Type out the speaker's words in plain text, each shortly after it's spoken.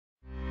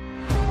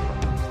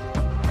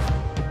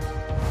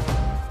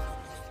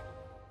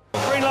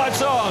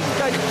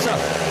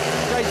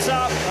lights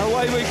up,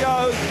 away we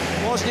go.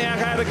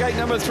 Wozniak out of gate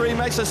number 3,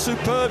 makes a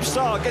superb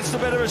start, gets the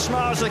better of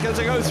Smarslik as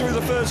they go through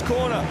the first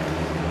corner.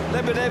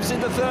 Lebedev's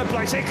into 3rd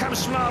place. Here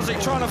comes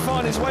Smarslik trying to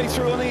find his way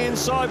through on the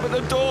inside, but the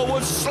door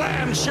was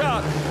slammed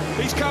shut.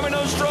 He's coming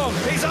on strong.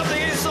 He's up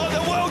the inside.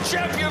 The world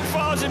champion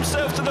fires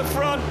himself to the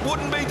front.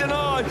 Wouldn't be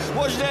denied.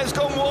 Wozniak's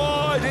gone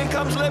wide. Here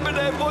comes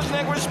Lebedev.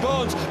 Wozniak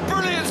responds.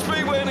 Brilliant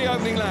Speedway in the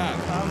opening lap.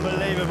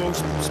 Unbelievable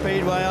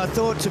Speedway. I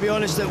thought, to be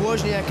honest, that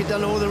Wozniak had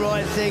done all the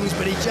right things,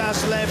 but he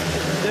just left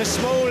the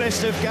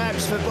smallest of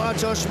gaps for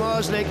Bartosz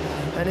Smarslik,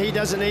 and he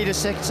doesn't need a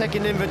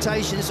second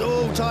invitation. It's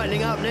all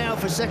tightening up now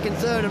for 2nd,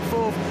 3rd and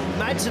 4th.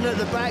 Madsen at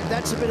the back,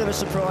 that's a bit of a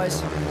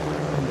surprise.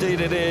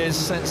 Indeed it is,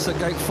 since the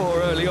gate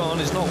 4 early on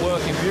is not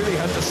working. Beauty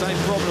had the same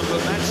problem, but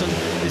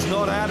Madsen is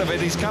not out of it.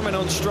 He's coming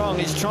on strong.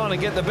 He's trying to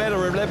get the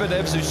better of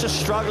Lebedevs, who's just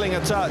struggling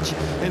a touch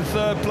in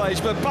 3rd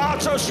place. But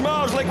Bartosz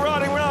Smarslik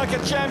riding like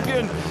a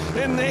champion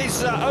in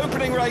his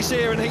opening race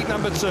here in heat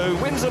number 2.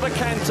 Wins at the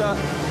canter.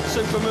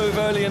 Super move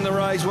early in the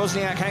race.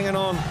 Wozniak hanging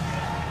on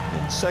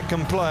in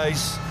 2nd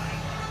place.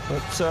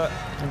 But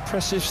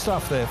impressive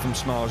stuff there from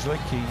Smarslik.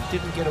 He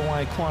didn't get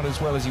away quite as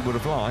well as he would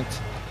have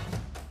liked.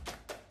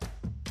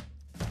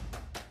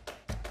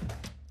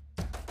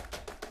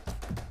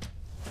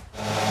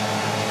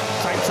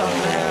 Takes up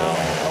now.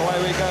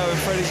 Away we go.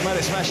 Freddie's made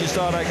a smashing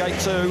start at gate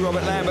 2.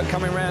 Robert Lambert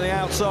coming around the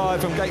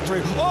outside from gate 3.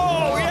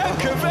 Oh,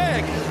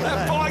 Jankovic!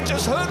 That bike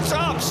just hooks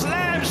up,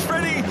 slams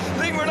Freddie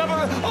Lingren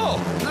up.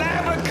 Oh,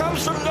 Lambert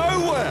comes from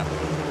nowhere.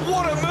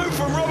 What a move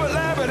from Robert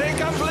Lambert. Here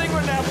comes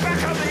Lingren now,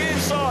 back up the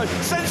inside.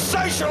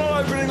 Sensational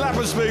opening lap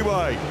of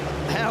Speedway.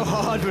 How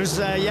hard was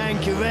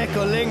Jankovic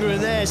or Lingren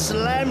there?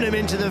 Slammed him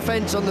into the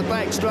fence on the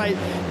back straight.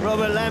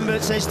 Robert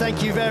Lambert says,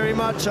 thank you very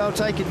much, I'll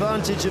take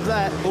advantage of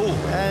that. Ooh.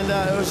 And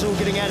it was all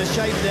getting out of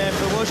shape there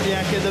for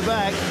Wozniak in the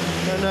back.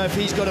 I don't know if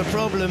he's got a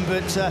problem,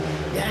 but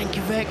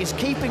Jankovic is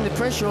keeping the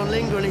pressure on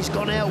Lingren. He's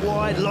gone out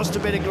wide, lost a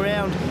bit of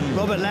ground.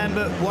 Robert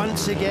Lambert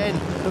once again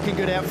looking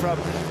good out front.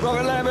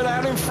 Robert Lambert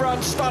out in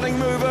front, stunning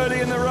move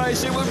early in the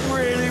race. It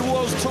really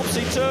was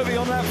topsy-turvy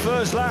on that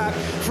first lap.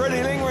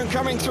 Freddie Lingren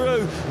coming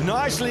through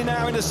nicely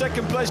now into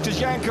 2nd place because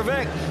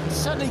Jankovic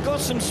suddenly got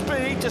some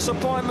speed.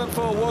 Disappointment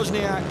for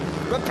Wozniak.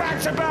 But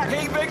back-to-back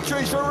heat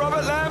victories for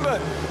Robert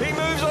Lambert. He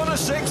moves on to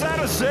 6 out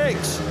of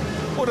 6.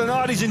 What a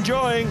night he's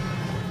enjoying.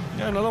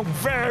 Going along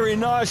very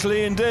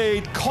nicely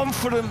indeed.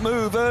 Confident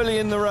move early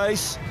in the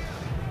race.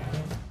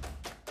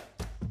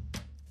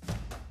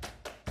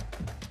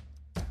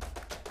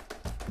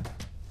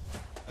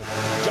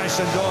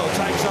 Jason Doyle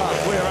takes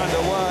up. We're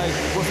underway.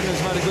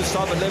 Wooffinger's made a good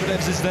start, but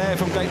Lebedevs is there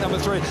from gate number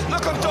 3.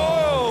 Look at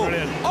Doyle!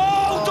 Brilliant.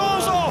 Oh,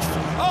 Doyle's off!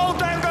 Oh,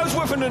 down goes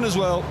Wooffinger as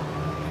well.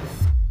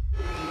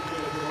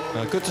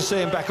 Good to see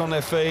him back on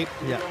their feet.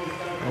 Yeah.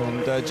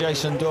 And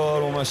Jason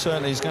Doyle almost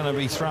certainly is going to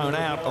be thrown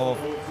out of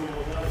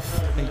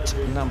heat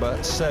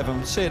number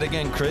 7. See it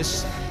again,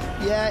 Chris.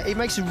 Yeah, he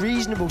makes a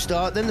reasonable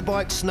start, then the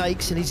bike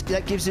snakes, and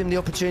that gives him the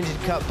opportunity to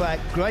cut back.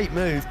 Great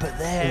move, but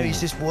there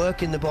he's just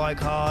working the bike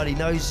hard. He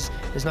knows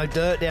there's no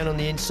dirt down on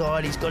the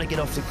inside. He's got to get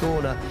off the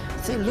corner. I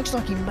think it looks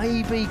like he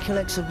maybe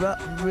collects a rut.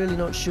 I'm really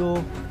not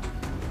sure.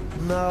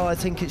 No, I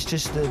think it's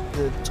just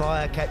the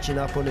tyre catching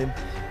up on him.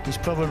 He's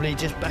probably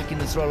just backing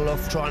the throttle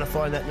off, trying to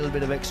find that little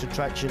bit of extra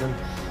traction, and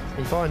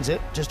he finds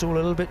it just all a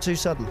little bit too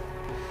sudden.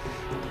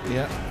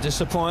 Yeah,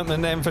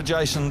 disappointment then for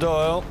Jason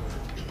Doyle.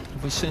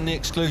 Have we seen the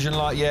exclusion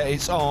light yet?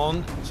 It's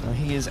on, so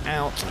he is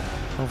out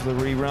of the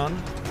rerun,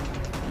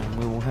 and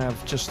we will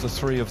have just the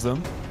 3 of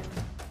them.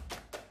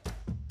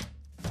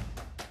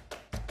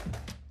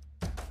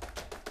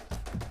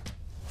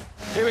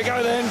 Here we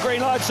go then,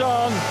 green lights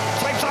on,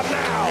 flips up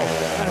now,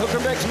 and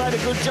Hülkenberg's made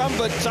a good jump,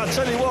 but I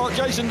tell you what,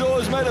 Jason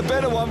Doyle's made a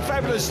better one.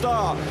 Fabulous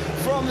start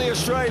from the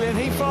Australian.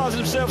 He fires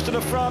himself to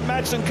the front.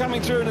 Madsen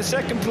coming through in the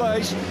 2nd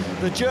place.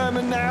 The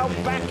German now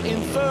back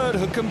in 3rd,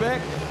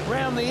 Hülkenberg.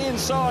 Round the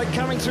inside,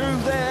 coming through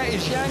there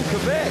is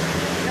Jankovic.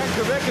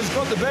 Jankovic has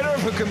got the better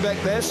of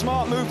Hülkenberg there.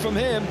 Smart move from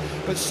him,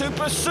 but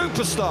super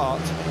start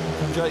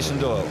from Jason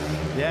Doyle.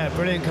 Yeah,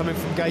 brilliant coming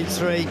from gate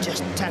 3,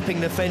 just tapping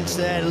the fence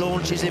there,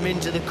 launches him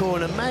into the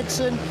corner.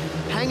 Madsen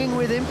hanging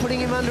with him, putting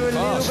him under a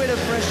little bit of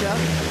pressure.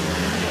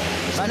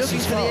 He's looking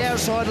for the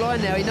outside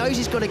line now. He knows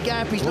he's got a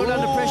gap, he's not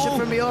under pressure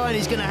from behind.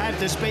 He's going to have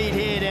the speed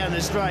here down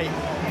the straight.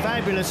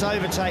 Fabulous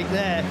overtake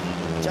there.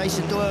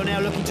 Jason Doyle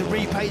now looking to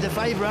repay the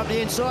favour up the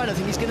inside. I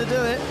think he's going to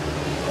do it.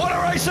 What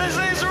a race this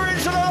is! We're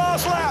into the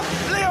last lap.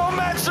 Leon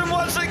Madsen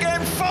once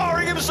again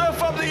firing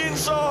himself up the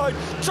inside.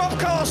 Top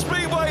car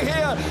Speedway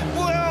here.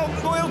 Well,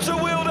 wheel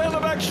to wheel down the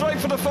back straight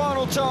for the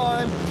final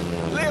time.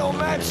 Leon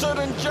Madsen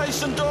and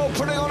Jason Doyle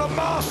putting on a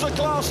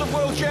masterclass of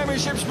World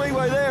Championship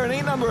Speedway there in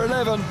heat number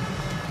 11.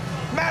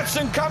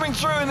 Madsen coming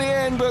through in the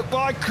end, but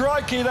by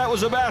crikey, that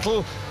was a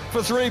battle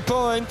for 3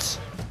 points.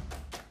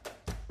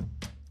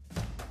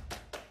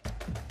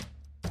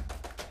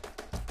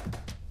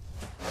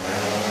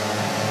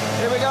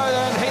 Here we go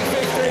then, heat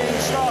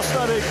 15,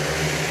 star-studded.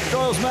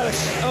 Doyle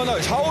Doyle's oh no,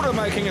 it's Holder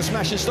making a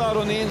smashing start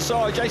on the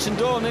inside. Jason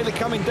Doyle nearly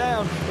coming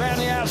down. Round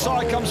the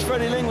outside comes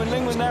Freddie Lingman.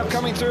 Lingman now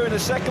coming through in a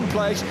second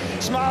place.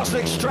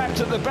 Smarslick's trapped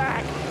at the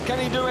back. Can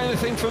he do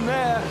anything from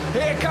there?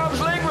 Here comes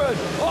Lingman.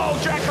 Oh,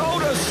 Jack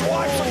Holder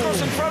swipes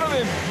across in front of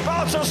him.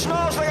 Bartosz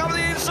Smarslick up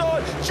the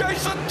inside.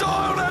 Jason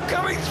Doyle now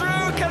coming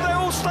through. Can they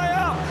all stay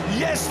up?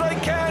 Yes, they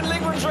can.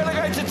 Lingman's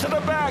relegated to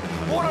the back.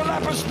 What a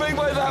lap of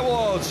Speedway that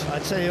was. I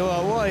tell you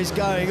what is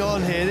going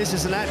on here? This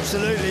is an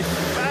absolutely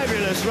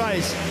fabulous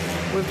race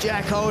with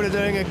Jack Holder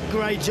doing a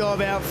great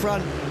job out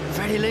front.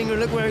 Freddie Lingman,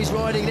 look where he's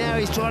riding now.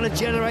 He's trying to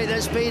generate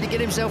that speed to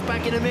get himself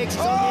back in the mix.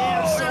 He's on the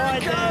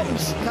outside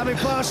there, coming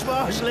past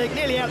Smarslick,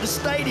 nearly out the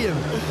stadium.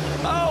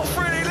 Oh,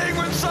 Freddie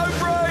Lingman so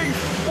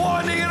brave,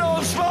 winding it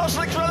on.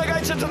 Smarslick's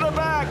relegated to the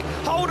back.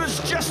 Holder's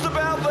just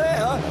about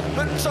there,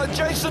 but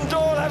Jason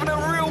Doyle having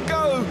a real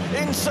go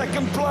in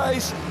second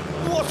place.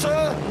 What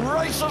a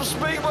race of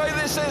Speedway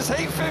this is.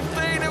 Heat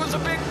 15, it was a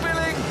big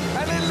billing,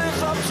 and it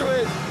lives up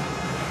to it.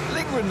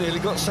 Lingman nearly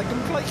got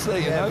second place there,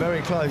 you know.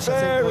 Very close.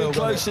 Very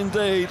close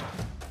indeed.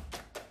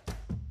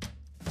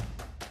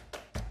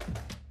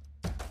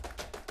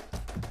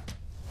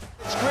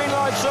 Green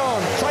lights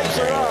on, takes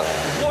her up.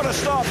 What a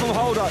start from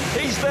Holder.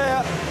 He's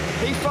there.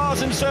 He fires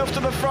himself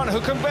to the front.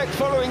 Hülkenberg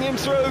following him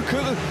through.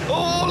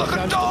 Oh, look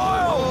at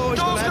Doyle!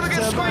 Doyle's going to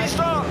get squeezed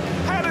up.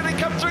 How did he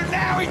come through?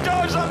 Now he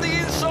dives up the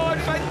inside.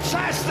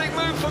 Fantastic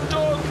move from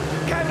Doyle.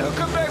 Can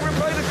Hülkenberg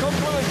repay the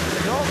compliment?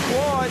 Not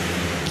quite.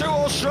 Two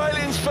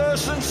Australians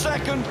first and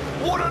second.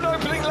 What an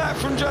opening lap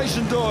from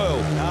Jason Doyle.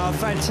 Oh,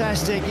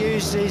 fantastic.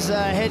 Used his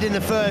head in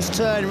the first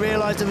turn,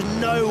 realised there was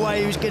no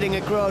way he was getting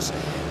across.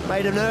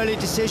 Made an early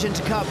decision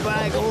to cut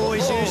back. Oh,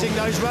 he's using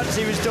those ruts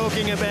he was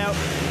talking about.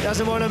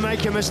 Doesn't want to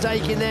make a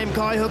mistake in them.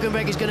 Kai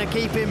Hülkenberg is going to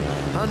keep him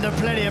under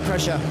plenty of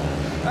pressure.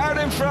 Out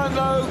in front,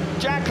 though,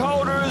 Jack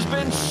Holder has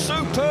been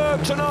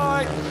superb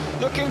tonight.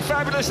 Looking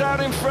fabulous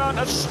out in front.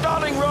 A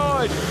stunning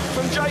ride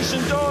from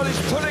Jason Doyle.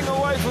 He's pulling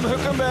away from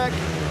Hülkenberg.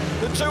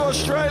 The two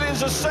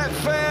Australians are set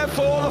fair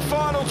for the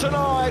final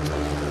tonight.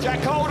 Jack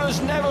Holder's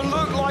never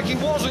looked like he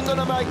wasn't going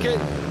to make it.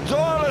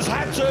 Doyle has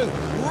had to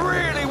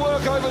really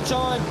work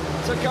overtime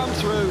to come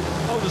through.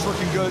 Holder's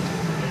looking good.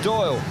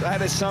 Doyle,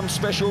 that is some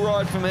special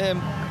ride from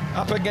him.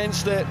 Up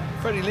against it.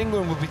 Freddie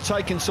Lingman will be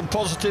taking some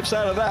positives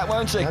out of that,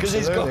 won't he? Because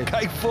he's got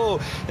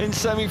K4 in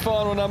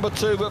semi-final number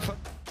 2. But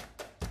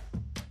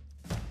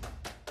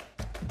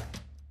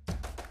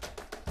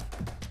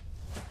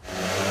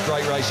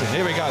great racing.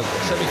 Here we go.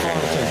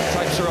 Semi-final 2.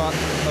 Takes her up.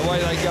 Away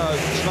they go.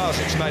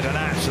 Smarslick's made an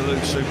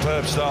absolute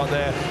superb start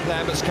there.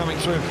 Lambert's coming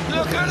through.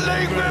 Look at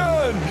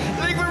Lingman!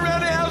 Lingman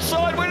round the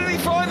outside. Where did he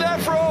find that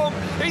from?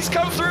 He's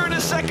come through in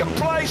a second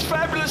place.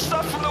 Fabulous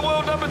stuff from the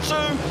world number 2.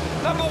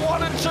 Number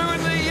 1 and 2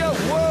 in the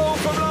world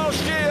from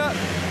last year.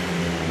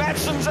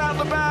 Madsen's out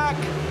the back.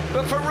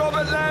 But for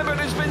Robert Lambert,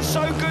 who's been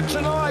so good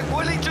tonight,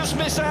 will he just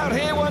miss out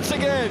here once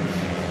again?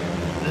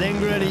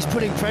 Lingman, he's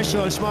putting pressure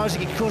on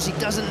Smarslick. Of course, he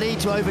doesn't need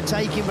to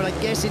overtake him, but I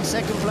guess in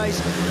second place,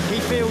 he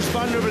feels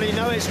vulnerable. He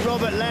knows it's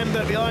Robert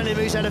Lambert behind him,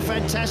 who's had a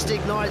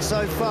fantastic night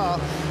so far.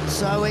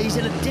 So he's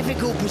in a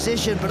difficult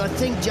position, but I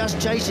think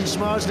just chasing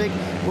Smarslick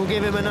will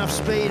give him enough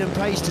speed and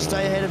pace to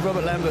stay ahead of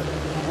Robert Lambert.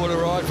 What a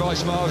ride by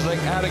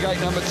Smarslick. Out of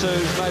gate number 2,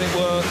 made it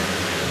work.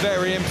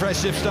 Very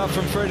impressive stuff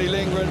from Freddie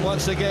Lingman,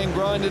 once again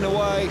grinding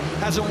away.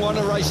 Hasn't won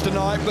a race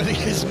tonight, but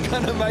he is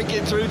going to make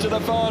it through to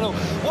the final.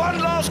 One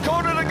last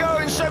corner to go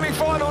in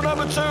semi-final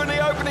number 2 in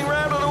the opening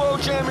round of the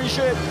World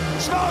Championship.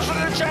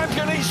 Smarslick the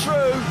champion, he's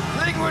through.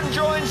 Lingman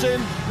joins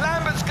him.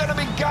 Lambert's going to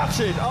be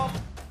gutted.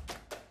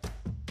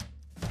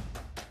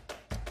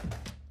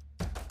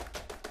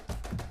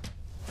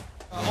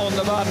 On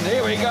the button,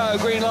 here we go,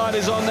 green light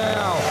is on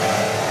now.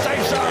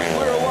 Tapes up,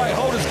 we're away,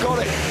 Holder's got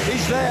it.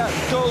 He's there,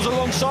 Doyle's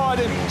alongside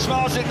him.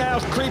 Smarslick now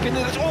creeping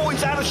in. Oh,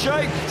 he's out of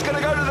shape. He's going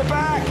to go to the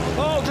back.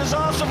 Oh,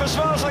 disaster for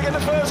Smarslick in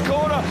the first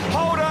corner.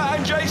 Holder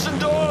and Jason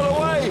Doyle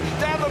away.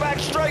 Down the back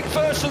straight,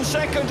 first and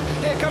second.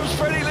 Here comes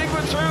Freddie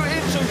Lingman through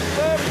into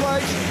third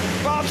place.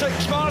 Bartek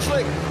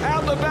Smarslick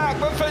out the back,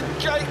 but for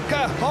Jake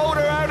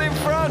Holder out in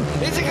front.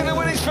 Is he going to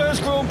win his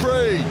first Grand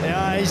Prix?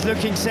 Yeah, he's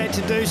looking set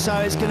to do so.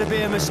 It's going to be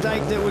a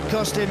mistake that would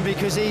cost him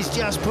because he's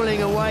just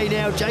pulling away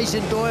now.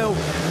 Jason Doyle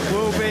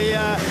will be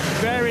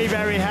very,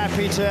 very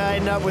happy to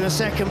end up with a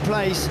second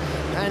place.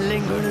 And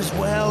Lingman as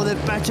well.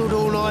 They've battled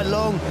all night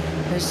long.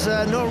 It's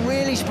not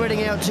really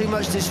spreading out too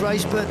much this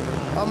race, but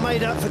I'm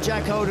made up for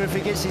Jack Holder if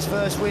he gets his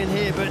first win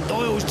here. But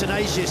Doyle's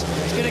tenacious.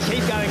 He's going to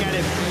keep going at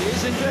him. He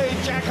is indeed.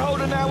 Jack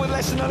Holder now with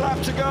less than a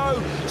lap to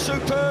go.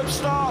 Superb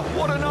start.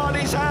 What a night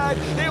he's had.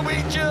 He'll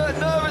be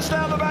nervous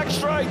down the back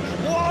straight.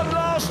 One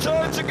last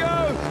turn to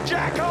go.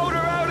 Jack Holder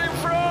out in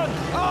front.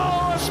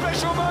 Oh, a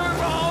special moment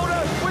for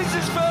Holder. Wins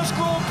his first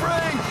Grand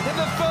Prix in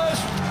the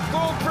first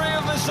Grand Prix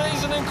of the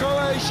season in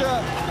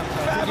Croatia.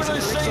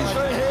 Fabulous scenes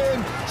for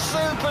him.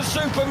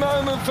 Super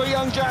moment for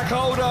young Jack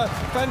Holder.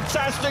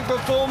 Fantastic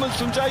performance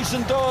from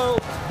Jason Doyle.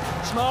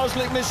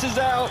 Smarslick misses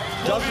out,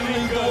 doesn't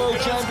lead the World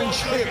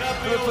Championship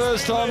for the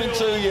first time in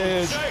 2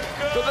 years.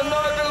 But the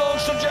night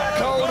belongs to Jack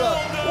Holder.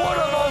 what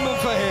a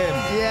moment for him.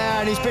 Yeah,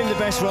 and he's been the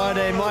best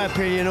rider, in my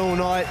opinion, all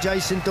night.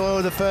 Jason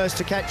Doyle, the first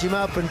to catch him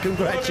up and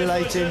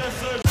congratulate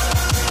him.